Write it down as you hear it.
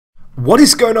What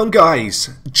is going on, guys?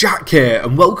 Jack here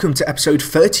and welcome to episode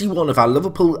 31 of our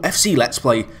Liverpool FC Let's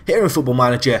Play here in Football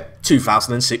Manager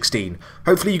 2016.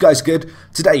 Hopefully you guys are good.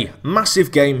 Today,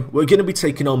 massive game. We're going to be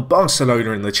taking on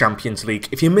Barcelona in the Champions League.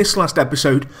 If you missed last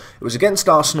episode, it was against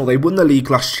Arsenal. They won the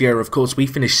league last year. Of course, we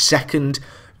finished second.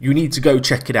 You need to go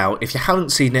check it out. If you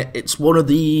haven't seen it, it's one of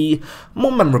the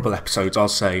more memorable episodes, I'll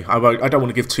say. I don't want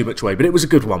to give too much away, but it was a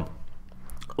good one.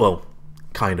 Well,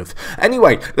 kind of.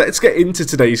 Anyway, let's get into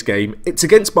today's game. It's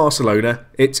against Barcelona.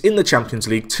 It's in the Champions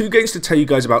League. Two games to tell you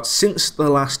guys about since the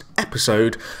last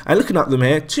episode. And looking at them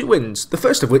here, two wins. The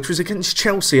first of which was against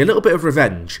Chelsea. A little bit of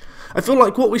revenge. I feel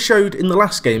like what we showed in the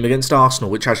last game against Arsenal,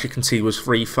 which as you can see was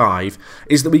 3-5,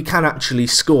 is that we can actually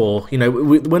score. You know,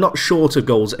 we're not short of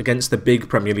goals against the big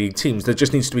Premier League teams. There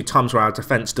just needs to be times where our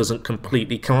defence doesn't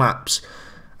completely collapse.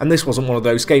 And this wasn't one of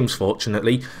those games,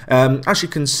 fortunately. As you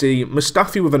can see,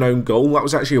 Mustafi with an own goal. That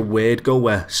was actually a weird goal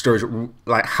where Sturridge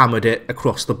hammered it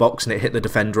across the box and it hit the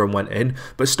defender and went in.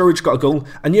 But Sturridge got a goal,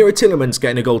 and Yuri Tillemans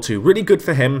getting a goal too. Really good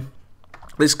for him.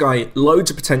 This guy,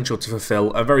 loads of potential to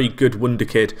fulfill, a very good wonder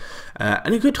kid,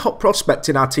 and a good hot prospect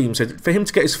in our team. So for him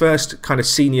to get his first kind of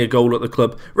senior goal at the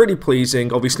club, really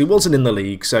pleasing. Obviously wasn't in the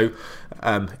league, so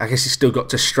I guess he's still got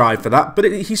to strive for that. But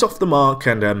he's off the mark,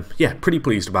 and yeah, pretty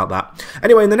pleased about that.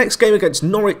 Anyway, in the next game against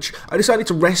Norwich, I decided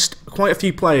to rest quite a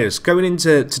few players. Going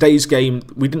into today's game,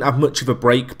 we didn't have much of a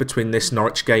break between this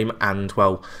Norwich game and,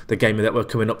 well, the game that we're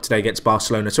coming up today against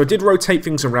Barcelona. So I did rotate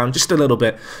things around just a little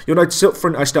bit. You'll notice up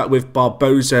front I start with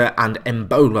Barbosa and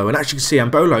Embolo, and as you can see,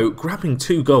 Embolo grabbing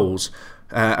 2 goals.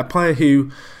 A player who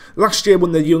last year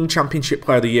won the Young Championship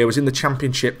Player of the Year, was in the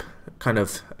Championship kind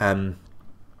of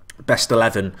best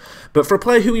 11, but for a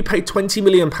player who we paid £20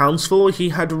 million for, he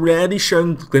had rarely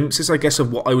shown glimpses, I guess,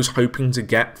 of what I was hoping to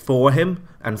get for him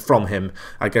and from him,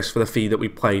 I guess, for the fee that we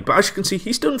played. But as you can see,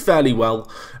 he's done fairly well.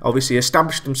 Obviously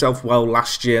established himself well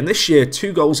last year, and this year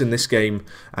 2 goals in this game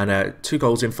and 2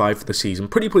 goals in 5 for the season.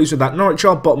 Pretty pleased with that. Norwich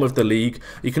are bottom of the league.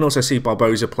 You can also see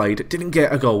Barbosa played, didn't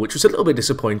get a goal, which was a little bit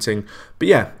disappointing, but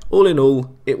yeah, all in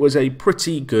all, it was a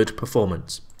pretty good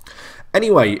performance.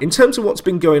 Anyway, in terms of what's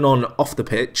been going on off the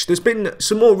pitch, there's been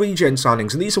some more regen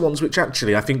signings, and these are ones which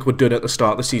actually I think were done at the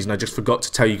start of the season. I just forgot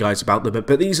to tell you guys about them,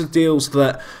 but these are deals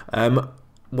that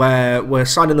where we're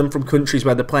signing them from countries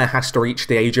where the player has to reach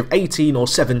the age of 18 or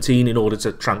 17 in order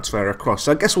to transfer across.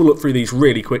 So I guess we'll look through these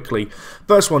really quickly.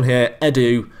 First one here,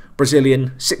 Edu,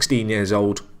 Brazilian, 16 years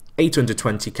old.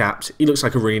 820 caps. He looks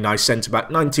like a really nice centre-back.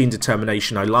 19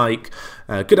 determination, I like.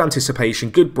 Good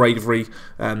anticipation, good bravery.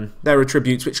 There are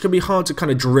attributes which can be hard to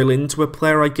kind of drill into a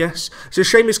player, I guess. It's a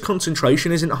shame his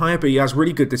concentration isn't higher, but he has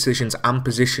really good decisions and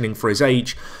positioning for his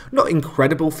age. Not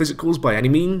incredible physicals by any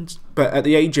means, but at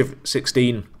the age of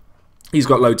 16, he's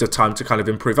got loads of time to kind of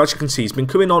improve. As you can see, he's been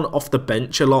coming on off the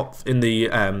bench a lot in the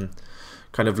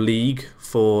kind of league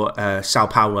for Sao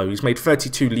Paulo. He's made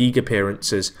 32 league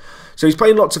appearances. So he's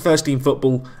playing lots of first team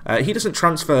football. He doesn't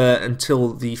transfer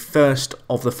until the 1st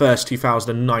of the 1st,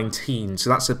 2019. So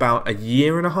that's about a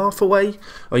year and a half away,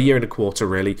 or a year and a quarter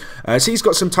really. So he's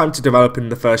got some time to develop in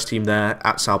the first team there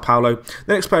at Sao Paulo.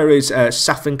 The next player is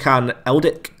Safinkan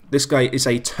Eldik. This guy is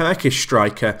a Turkish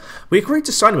striker. We agreed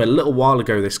to sign him a little while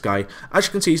ago, this guy. As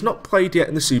you can see, he's not played yet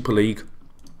in the Super League,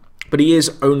 but he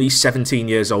is only 17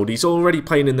 years old. He's already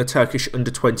playing in the Turkish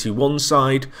under-21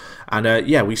 side. And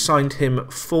yeah, we signed him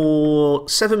for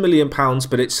 £7 million,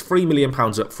 but it's £3 million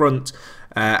up front.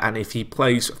 And if he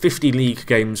plays 50 league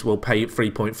games, we'll pay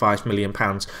 £3.5 million.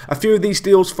 A few of these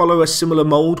deals follow a similar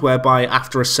mould, whereby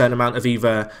after a certain amount of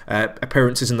either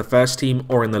appearances in the first team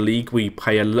or in the league, we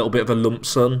pay a little bit of a lump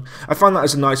sum. I find that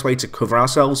as a nice way to cover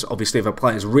ourselves. Obviously, if a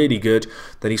player's really good,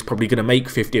 then he's probably going to make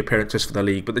 50 appearances for the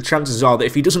league. But the chances are that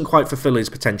if he doesn't quite fulfil his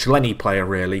potential, any player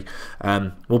really,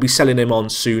 we'll be selling him on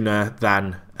sooner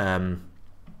than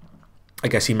I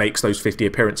guess he makes those 50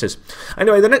 appearances.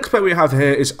 Anyway, the next player we have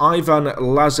here is Ivan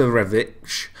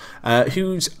Lazarevich,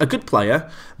 who's a good player,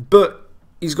 but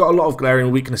he's got a lot of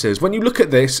glaring weaknesses. When you look at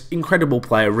this, incredible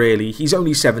player, really. He's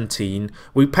only 17.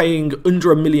 We're paying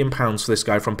under £1 million for this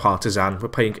guy from Partizan. We're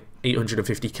paying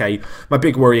 850k. My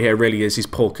big worry here really is his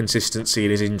poor consistency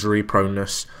and his injury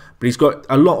proneness. But he's got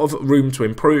a lot of room to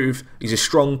improve. He's a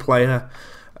strong player.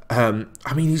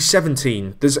 I mean, he's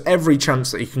 17. There's every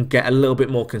chance that he can get a little bit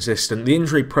more consistent. The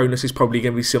injury proneness is probably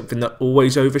going to be something that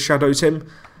always overshadows him.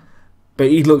 But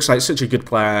he looks like such a good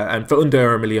player, and for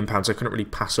under £1 million, I couldn't really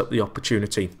pass up the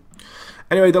opportunity.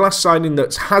 Anyway, the last signing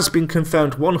that has been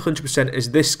confirmed 100%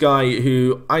 is this guy,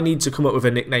 who I need to come up with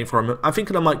a nickname for him. I'm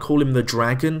thinking I might call him the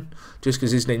Dragon, just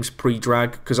because his name's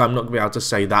pre-drag, because I'm not going to be able to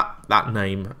say that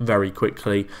name very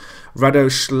quickly.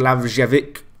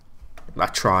 Radoslavjevic. I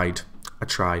tried. I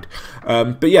tried.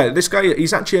 But yeah, this guy,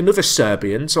 he's actually another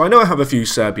Serbian. So I know I have a few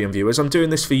Serbian viewers. I'm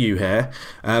doing this for you here.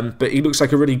 But he looks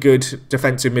like a really good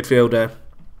defensive midfielder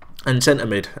and centre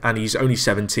mid, and he's only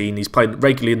 17. He's played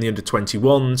regularly in the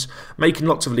under-21s, making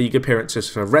lots of league appearances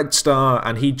for Red Star,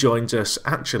 and he joins us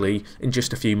actually in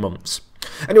just a few months.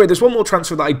 Anyway, there's one more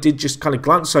transfer that I did just kind of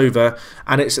glance over,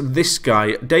 and it's this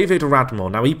guy, David Radmore.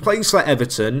 Now, he plays for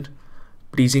Everton,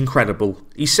 but he's incredible.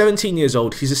 He's 17 years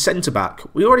old. He's a centre-back.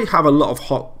 We already have a lot of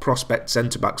hot prospect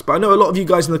centre-backs, but I know a lot of you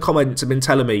guys in the comments have been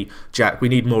telling me, Jack, we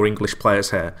need more English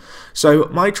players here. So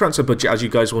my transfer budget, as you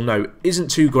guys will know,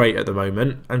 isn't too great at the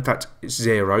moment. In fact, it's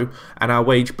zero. And our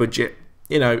wage budget,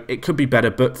 you know, it could be better,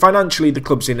 but financially the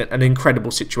club's in an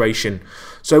incredible situation.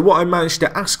 So what I managed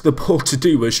to ask the board to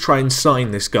do was try and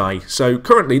sign this guy. So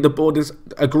currently the board has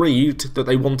agreed that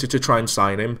they wanted to try and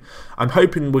sign him. I'm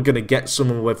hoping we're going to get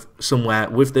somewhere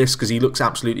with this, because he looks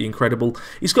absolutely incredible.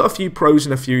 He's got a few pros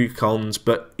and a few cons,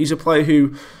 but he's a player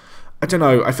who, I don't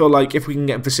know, I feel like if we can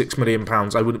get him for £6 million,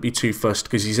 I wouldn't be too fussed,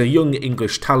 because he's a young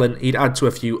English talent. He'd add to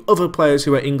a few other players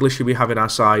who are English who we have in our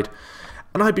side,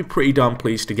 and I'd be pretty darn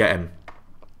pleased to get him.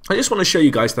 I just want to show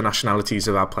you guys the nationalities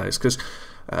of our players, because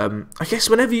I guess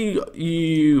whenever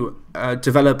you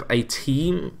develop a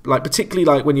team, like particularly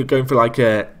like when you're going for like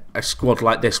a squad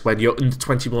like this, when your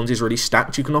under-21s is really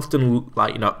stacked, you can often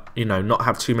like not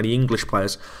have too many English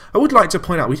players. I would like to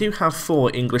point out we do have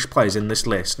 4 English players in this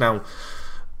list. Now,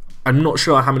 I'm not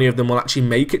sure how many of them will actually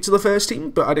make it to the first team,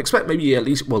 but I'd expect maybe at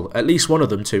least one of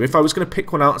them to. If I was going to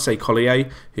pick one out, say Collier,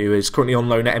 who is currently on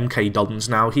loan at MK Dons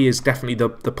now, he is definitely the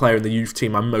player in the youth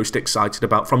team I'm most excited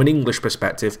about from an English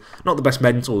perspective. Not the best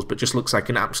mentals, but just looks like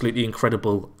an absolutely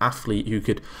incredible athlete who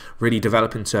could really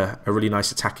develop into a really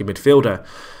nice attacking midfielder.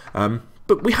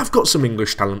 But we have got some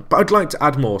English talent, but I'd like to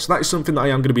add more. So that is something that I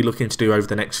am going to be looking to do over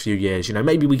the next few years. You know,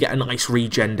 maybe we get a nice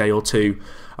regen day or two.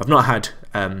 I've not had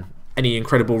any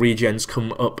incredible regens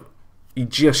come up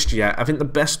just yet. I think the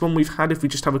best one we've had, if we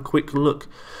just have a quick look,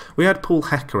 we had Paul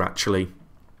Hecker actually,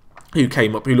 who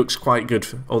came up, who looks quite good,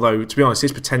 although to be honest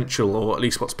his potential, or at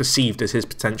least what's perceived as his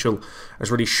potential,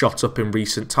 has really shot up in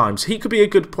recent times. He could be a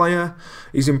good player.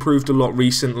 He's improved a lot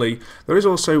recently. There is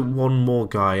also one more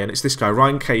guy, and it's this guy,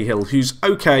 Ryan Cahill, who's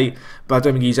okay, but I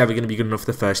don't think he's ever going to be good enough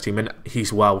for the first team, and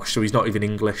he's Welsh, so he's not even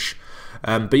English.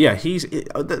 But yeah,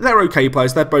 they're okay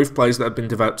players. They're both players that have been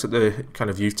developed at the kind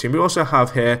of youth team. We also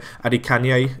have here Adi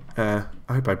Kanye.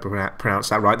 I hope I pronounced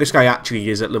that right. This guy actually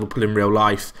is at Liverpool in real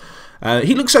life.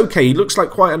 He looks okay. He looks like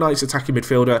quite a nice attacking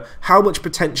midfielder. How much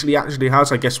potential he actually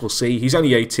has, I guess we'll see. He's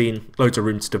only 18, loads of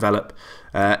room to develop.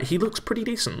 He looks pretty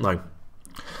decent though.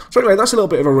 So anyway, that's a little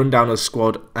bit of a rundown of the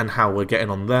squad and how we're getting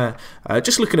on there.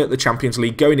 Just looking at the Champions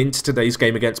League, going into today's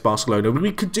game against Barcelona,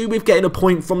 we could do with getting a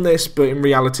point from this, but in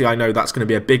reality I know that's going to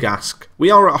be a big ask. We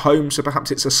are at home, so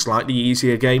perhaps it's a slightly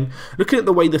easier game. Looking at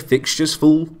the way the fixtures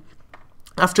fall,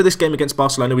 after this game against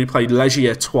Barcelona, we played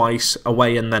Legia twice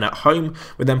away and then at home.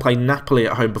 We then play Napoli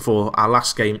at home before our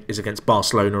last game is against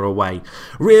Barcelona away.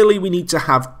 Really, we need to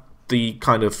have the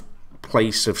kind of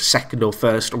place of second or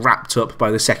first wrapped up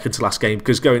by the second to last game,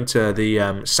 because going to the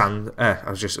I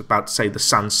was just about to say the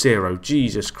San Siro,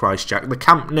 Jesus Christ, Jack, the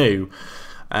Camp Nou,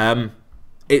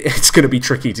 it's going to be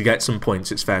tricky to get some points,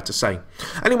 it's fair to say.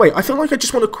 Anyway, I feel like I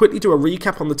just want to quickly do a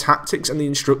recap on the tactics and the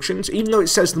instructions, even though it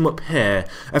says them up here.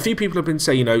 A few people have been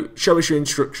saying, you know, show us your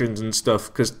instructions and stuff,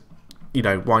 because, you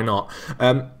know, why not?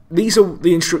 These are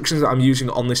the instructions that I'm using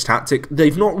on this tactic.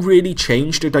 They've not really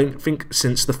changed, I don't think,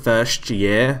 since the first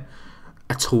year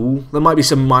at all. There might be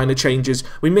some minor changes.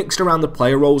 We mixed around the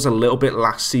player roles a little bit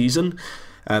last season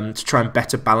to try and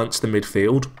better balance the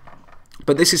midfield.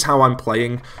 But this is how I'm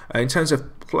playing. In terms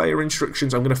of player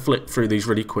instructions, I'm going to flip through these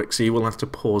really quick, so you will have to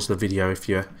pause the video if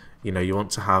you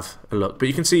want to have a look. But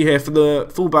you can see here for the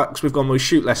fullbacks, we've gone with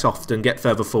shoot less often, get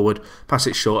further forward, pass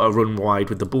it shorter, run wide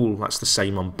with the ball. That's the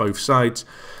same on both sides.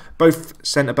 Both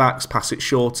centre backs, pass it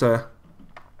shorter.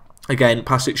 Again,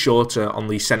 pass it shorter on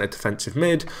the centre defensive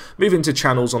mid, move into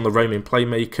channels on the roaming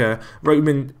playmaker,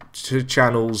 roaming to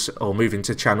channels, or move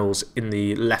into channels in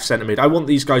the left centre mid. I want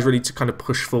these guys really to kind of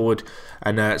push forward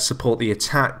and support the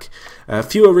attack.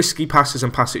 Fewer risky passes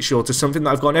and pass it shorter, something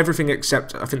that I've got on everything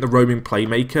except, I think, the roaming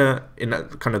playmaker in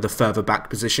kind of the further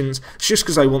back positions. It's just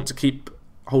because I want to keep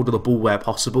hold of the ball where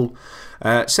possible.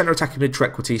 Centre attacking mid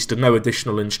trequartista, no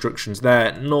additional instructions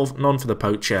there, none for the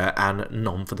poacher and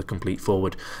none for the complete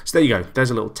forward. So there you go,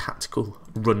 there's a little tactical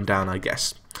rundown, I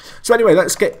guess. So anyway,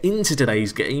 let's get into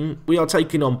today's game. We are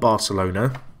taking on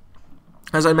Barcelona.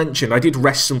 As I mentioned, I did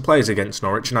rest some players against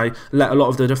Norwich, and I let a lot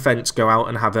of the defence go out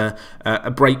and have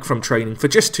a break from training for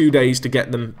just 2 days to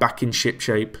get them back in ship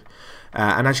shape.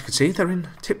 And as you can see, they're in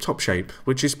tip-top shape,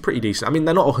 which is pretty decent. I mean,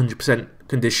 they're not 100%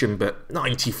 condition, but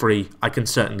 93 I can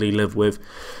certainly live with.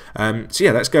 So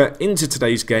yeah, let's go into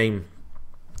today's game.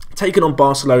 Taking on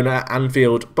Barcelona at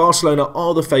Anfield. Barcelona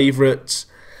are the favourites.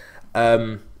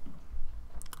 The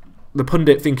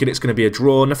pundit thinking it's going to be a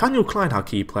draw. Nathaniel Klein, our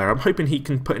key player. I'm hoping he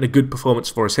can put in a good performance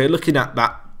for us here. Looking at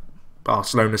that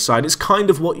Barcelona side, it's kind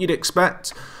of what you'd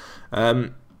expect.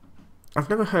 I've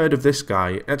never heard of this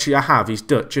guy. Actually, I have. He's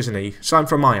Dutch, isn't he? Signed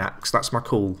from Ajax. That's my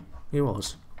call. He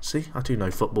was. See, I do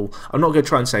know football. I'm not going to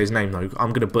try and say his name, though.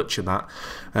 I'm going to butcher that.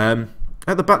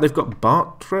 At the back, they've got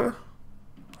Bartra.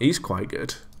 He's quite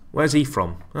good. Where's he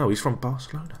from? Oh, he's from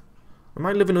Barcelona. Am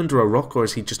I living under a rock, or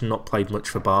has he just not played much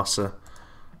for Barca?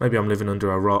 Maybe I'm living under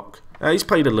a rock. He's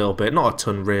played a little bit. Not a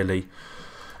ton, really.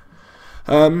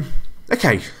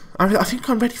 Okay. I think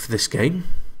I'm ready for this game.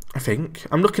 I think.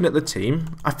 I'm looking at the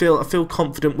team. I feel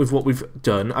confident with what we've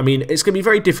done. I mean, it's going to be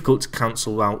very difficult to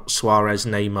cancel out Suarez,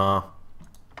 Neymar,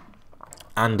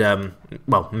 and,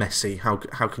 well, Messi. How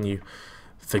can you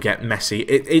forget Messi?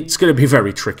 It's going to be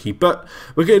very tricky, but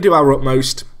we're going to do our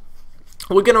utmost.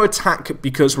 We're going to attack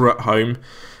because we're at home.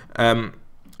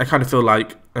 I kind of feel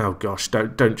like, oh gosh,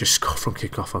 don't just score from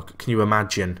kickoff. Can you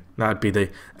imagine? That'd be the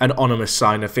anonymous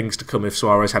sign of things to come if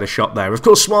Suarez had a shot there. Of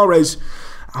course, Suarez,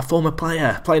 our former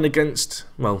player, playing against,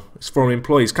 well, his former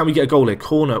employees. Can we get a goal here?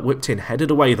 Corner, whipped in, headed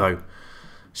away though.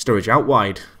 Sturridge out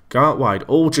wide, go out wide.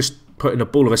 All just putting a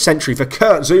ball of a century for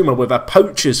Kurt Zouma with a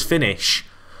poacher's finish.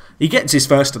 He gets his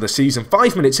first of the season.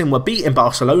 5 minutes in, we're beating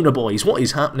Barcelona, boys. What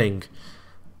is happening?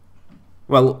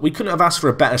 Well, we couldn't have asked for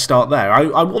a better start there.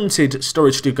 I wanted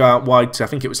Sturridge to go out wide to, I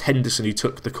think it was Henderson who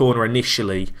took the corner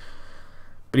initially.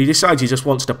 But he decides he just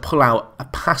wants to pull out a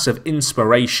pass of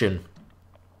inspiration.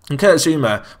 And Kurt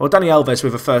Zouma, well, Dani Alves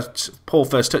with a poor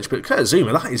first touch, but Kurt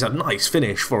Zouma, that is a nice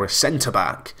finish for a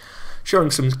centre-back.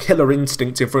 Showing some killer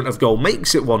instinct in front of goal,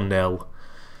 makes it 1-0.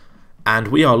 And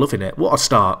we are loving it. What a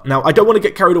start. Now, I don't want to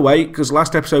get carried away, because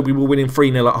last episode we were winning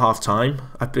 3-0 at half-time.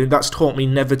 That's taught me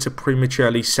never to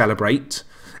prematurely celebrate,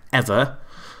 ever.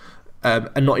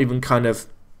 And not even kind of,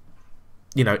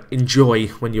 you know, enjoy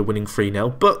when you're winning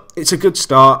 3-0. But it's a good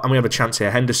start, and we have a chance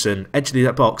here. Henderson, edge of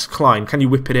that box. Klein, can you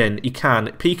whip it in? He can.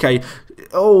 PK,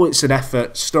 oh, it's an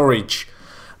effort. Sturridge.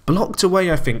 Blocked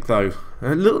away, I think, though.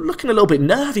 Looking a little bit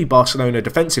nervy, Barcelona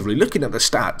defensively. Looking at the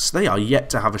stats, they are yet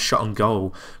to have a shot on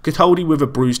goal. Cataldi with a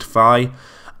bruised thigh.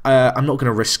 I'm not going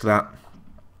to risk that.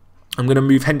 I'm going to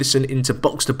move Henderson into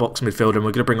box-to-box midfield, and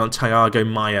we're going to bring on Thiago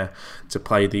Maia to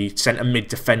play the centre-mid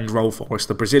defend role for us.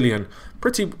 The Brazilian,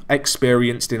 pretty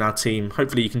experienced in our team.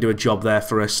 Hopefully he can do a job there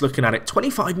for us. Looking at it,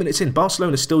 25 minutes in,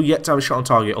 Barcelona still yet to have a shot on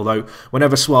target, although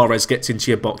whenever Suarez gets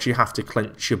into your box, you have to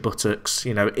clench your buttocks.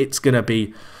 You know, it's going to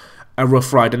be a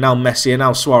rough ride. And now Messi, and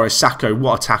now Suarez. Sacco,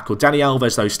 what a tackle. Dani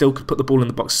Alves, though, still could put the ball in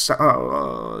the box.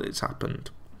 Oh, it's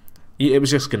happened. It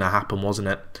was just going to happen, wasn't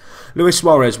it? Luis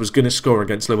Suarez was going to score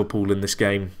against Liverpool in this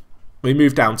game. We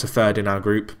moved down to third in our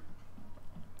group.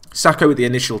 Sacco with the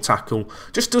initial tackle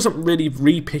just doesn't really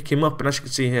re-pick him up, and as you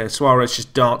can see here, Suarez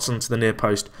just darts onto the near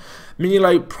post.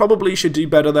 Mignolet probably should do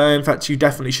better there. In fact, you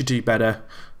definitely should do better.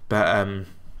 But, you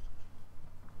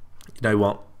know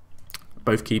what?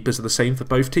 Both keepers are the same for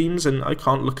both teams, and I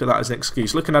can't look at that as an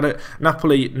excuse. Looking at it,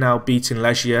 Napoli now beating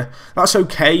Legia. That's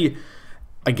okay,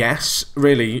 I guess.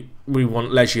 Really, we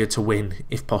want Legia to win,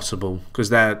 if possible, because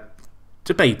they're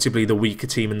debatably the weaker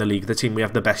team in the league, the team we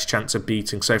have the best chance of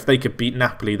beating. So if they could beat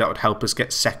Napoli, that would help us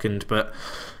get second. But,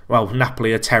 well,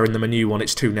 Napoli are tearing them a new one.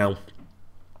 It's 2-0.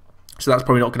 So that's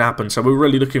probably not going to happen. So we're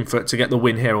really looking for it to get the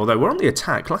win here. Although we're on the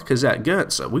attack. Lacazette,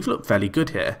 Goetze, we've looked fairly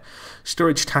good here.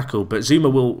 Sturridge tackle, but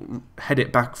Zouma will head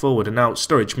it back forward. And now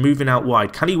Sturridge moving out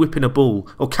wide. Can he whip in a ball?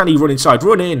 Or can he run inside?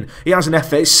 Run in. He has an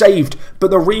effort. It's saved.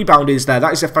 But the rebound is there.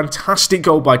 That is a fantastic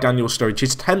goal by Daniel Sturridge.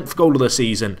 His 10th goal of the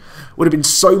season. Would have been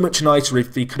so much nicer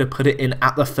if he could have put it in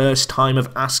at the first time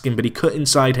of asking. But he cut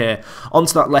inside here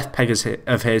onto that left peg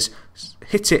of his.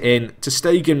 Hit it in to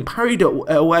Stegen, parried it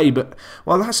away, but,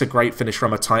 well, that's a great finish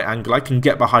from a tight angle. I can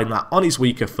get behind that on his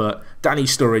weaker foot. Danny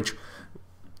Sturridge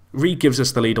re-gives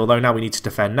us the lead, although now we need to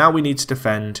defend.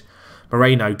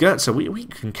 Moreno, Goetze, we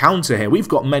can counter here. We've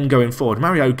got men going forward.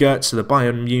 Mario Goetze, the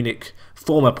Bayern Munich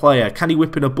former player. Can he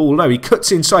whip in a ball? No, he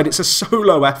cuts inside. It's a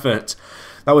solo effort.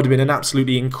 That would have been an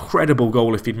absolutely incredible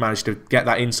goal if he'd managed to get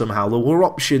that in somehow. There were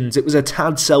options. It was a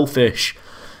tad selfish.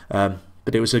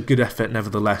 But it was a good effort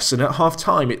nevertheless. And at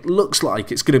half-time, it looks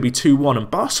like it's going to be 2-1. And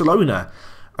Barcelona,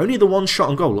 only the one shot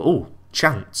on goal. Oh,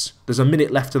 chance. There's a minute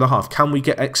left of the half. Can we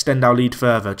extend our lead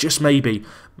further? Just maybe.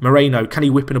 Moreno, can he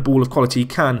whip in a ball of quality? He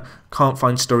can. Can't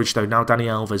find Sturridge though. Now Dani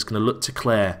Alves is going to look to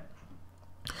clear.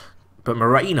 But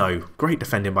Moreno, great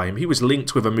defending by him. He was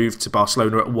linked with a move to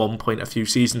Barcelona at one point a few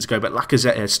seasons ago, but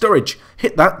Lacazette here. Sturridge,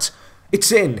 hit that.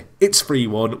 It's in. It's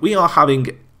 3-1. We are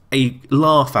having a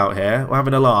laugh out here. We're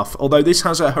having a laugh. Although this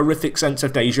has a horrific sense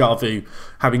of deja vu,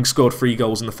 having scored 3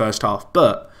 goals in the first half.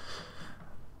 But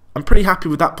I'm pretty happy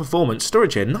with that performance.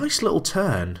 Sturridge here, nice little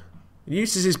turn. He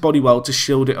uses his body well to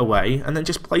shield it away, and then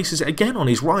just places it again on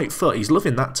his right foot. He's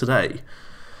loving that today.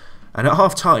 And at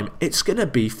half-time, it's going to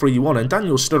be 3-1. And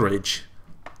Daniel Sturridge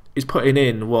is putting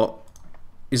in what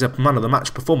is a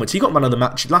man-of-the-match performance. He got man of the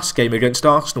match last game against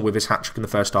Arsenal with his hat-trick in the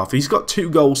first half. He's got 2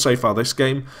 goals so far this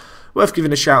game. Worth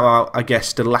giving a shout-out, I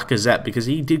guess, to Lacazette, because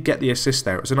he did get the assist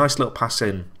there. It was a nice little pass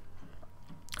in.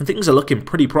 And things are looking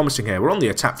pretty promising here. We're on the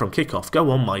attack from kickoff.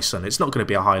 Go on, my son. It's not going to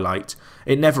be a highlight.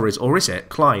 It never is. Or is it?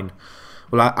 Klein.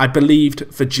 Well, I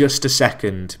believed for just a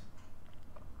second.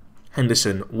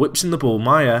 Henderson whips in the ball.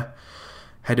 Maya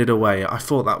headed away. I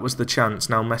thought that was the chance.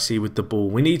 Now Messi with the ball.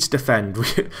 We need to defend.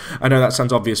 I know that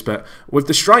sounds obvious, but with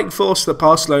the strike force that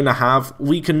Barcelona have,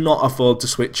 we cannot afford to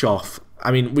switch off.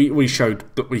 I mean, we showed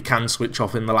that we can switch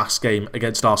off in the last game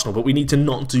against Arsenal, but we need to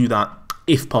not do that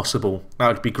if possible. That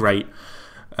would be great.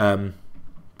 But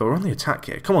we're on the attack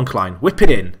here. Come on, Klein. Whip it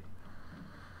in.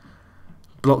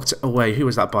 Blocked away. Who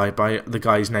was that by? By the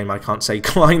guy's name I can't say.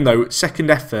 Klein, though.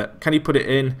 Second effort. Can he put it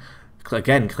in?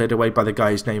 Again, cleared away by the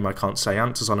guy's name I can't say.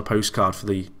 Answers on a postcard for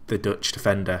the Dutch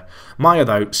defender. Maya,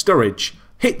 though. Sturridge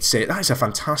hits it. That is a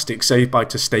fantastic save by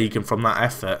ter Stegen from that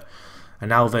effort.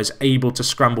 And Alves able to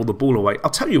scramble the ball away. I'll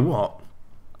tell you what.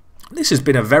 This has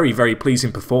been a very, very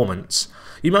pleasing performance.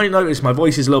 You might notice my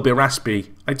voice is a little bit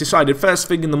raspy. I decided first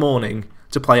thing in the morning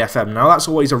to play FM. Now, that's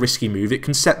always a risky move. It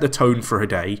can set the tone for a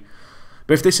day.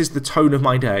 But if this is the tone of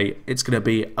my day, it's going to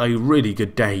be a really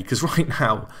good day. Because right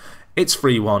now, it's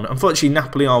 3-1. Unfortunately,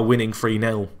 Napoli are winning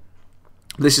 3-0.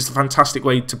 This is a fantastic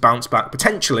way to bounce back.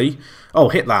 Potentially. Oh,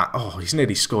 hit that. Oh, he's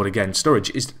nearly scored again.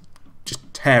 Sturridge is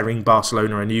just tearing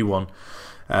Barcelona a new one.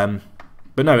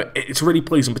 But no, it's really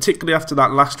pleasing, particularly after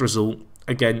that last result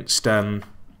against Napoli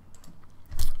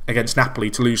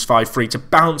to lose 5-3. To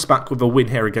bounce back with a win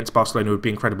here against Barcelona would be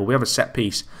incredible. We have a set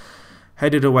piece.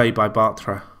 Headed away by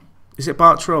Bartra. Is it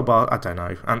Bartra or Bart? I don't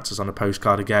know. Answers on a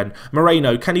postcard again.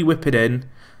 Moreno, can he whip it in?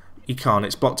 He can't.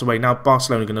 It's blocked away. Now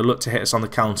Barcelona are going to look to hit us on the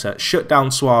counter. Shut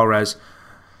down Suarez.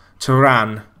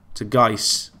 Turan to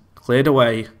Geis. Cleared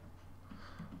away.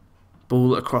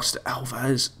 Ball across to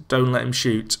Alves. Don't let him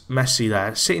shoot. Messi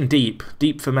there. Sitting deep.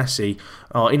 Deep for Messi.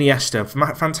 Oh, Iniesta.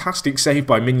 Fantastic save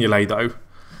by Mignolet, though.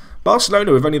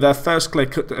 Barcelona with only their first clear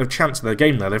cut of chance of their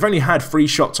game there. They've only had 3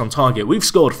 shots on target. We've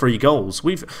scored 3 goals.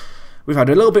 We've had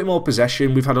a little bit more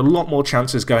possession. We've had a lot more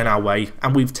chances going our way.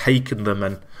 And we've taken them.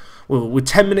 And well, with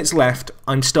 10 minutes left,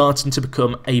 I'm starting to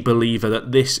become a believer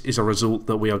that this is a result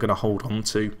that we are going to hold on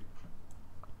to.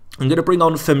 I'm going to bring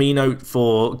on Firmino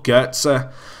for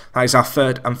Goetze. That is our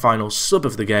third and final sub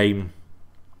of the game.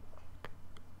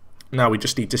 Now we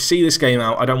just need to see this game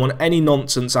out. I don't want any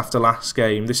nonsense after last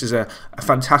game. This is a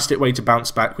fantastic way to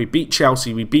bounce back. We beat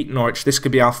Chelsea, we beat Norwich. This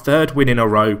could be our 3rd win in a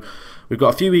row. We've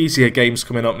got a few easier games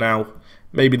coming up now.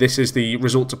 Maybe this is the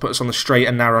result to put us on the straight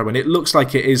and narrow, and it looks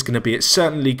like it is going to be. It's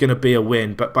certainly going to be a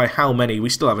win, but by how many? We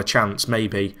still have a chance,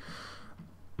 maybe.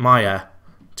 Maya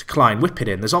to Klein, whip it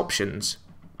in. There's options.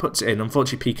 Puts it in.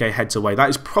 Unfortunately, PK heads away. That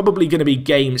is probably going to be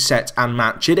game, set and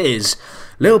match. It is.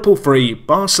 Liverpool 3,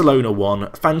 Barcelona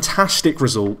 1. Fantastic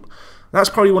result. That's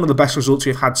probably one of the best results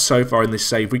we've had so far in this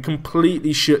save. We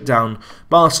completely shut down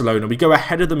Barcelona. We go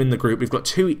ahead of them in the group. We've got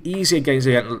 2 easier games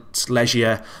against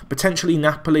Legia. Potentially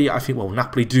Napoli. I think, well,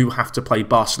 Napoli do have to play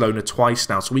Barcelona twice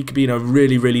now. So we could be in a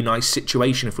really, really nice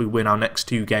situation if we win our next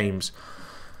 2 games.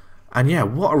 And yeah,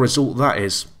 what a result that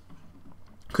is.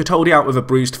 Could hold it out with a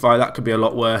bruised thigh. That could be a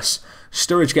lot worse.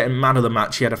 Sturridge getting man of the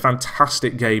match. He had a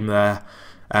fantastic game there.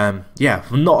 Yeah,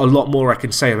 not a lot more I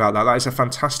can say about that. That is a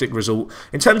fantastic result.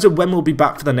 In terms of when we'll be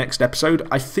back for the next episode,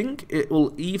 I think it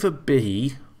will either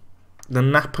be the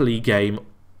Napoli game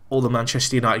or the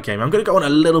Manchester United game. I'm going to go on a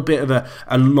little bit of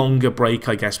a longer break,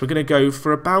 I guess. We're going to go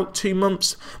for about 2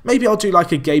 months. Maybe I'll do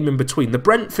like a game in between. The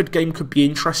Brentford game could be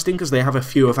interesting because they have a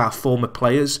few of our former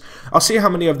players. I'll see how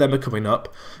many of them are coming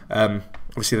up.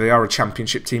 Obviously, they are a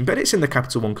championship team, but it's in the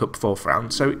Capital One Cup 4th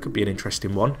round, so it could be an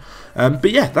interesting one.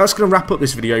 But yeah, that's going to wrap up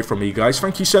this video from me, guys.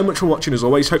 Thank you so much for watching, as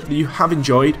always. Hope that you have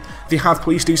enjoyed. If you have,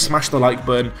 please do smash the like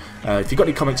button. If you've got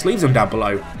any comments, leave them down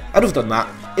below. And other than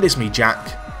that, it is me,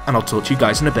 Jack, and I'll talk to you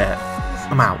guys in a bit.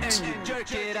 I'm out.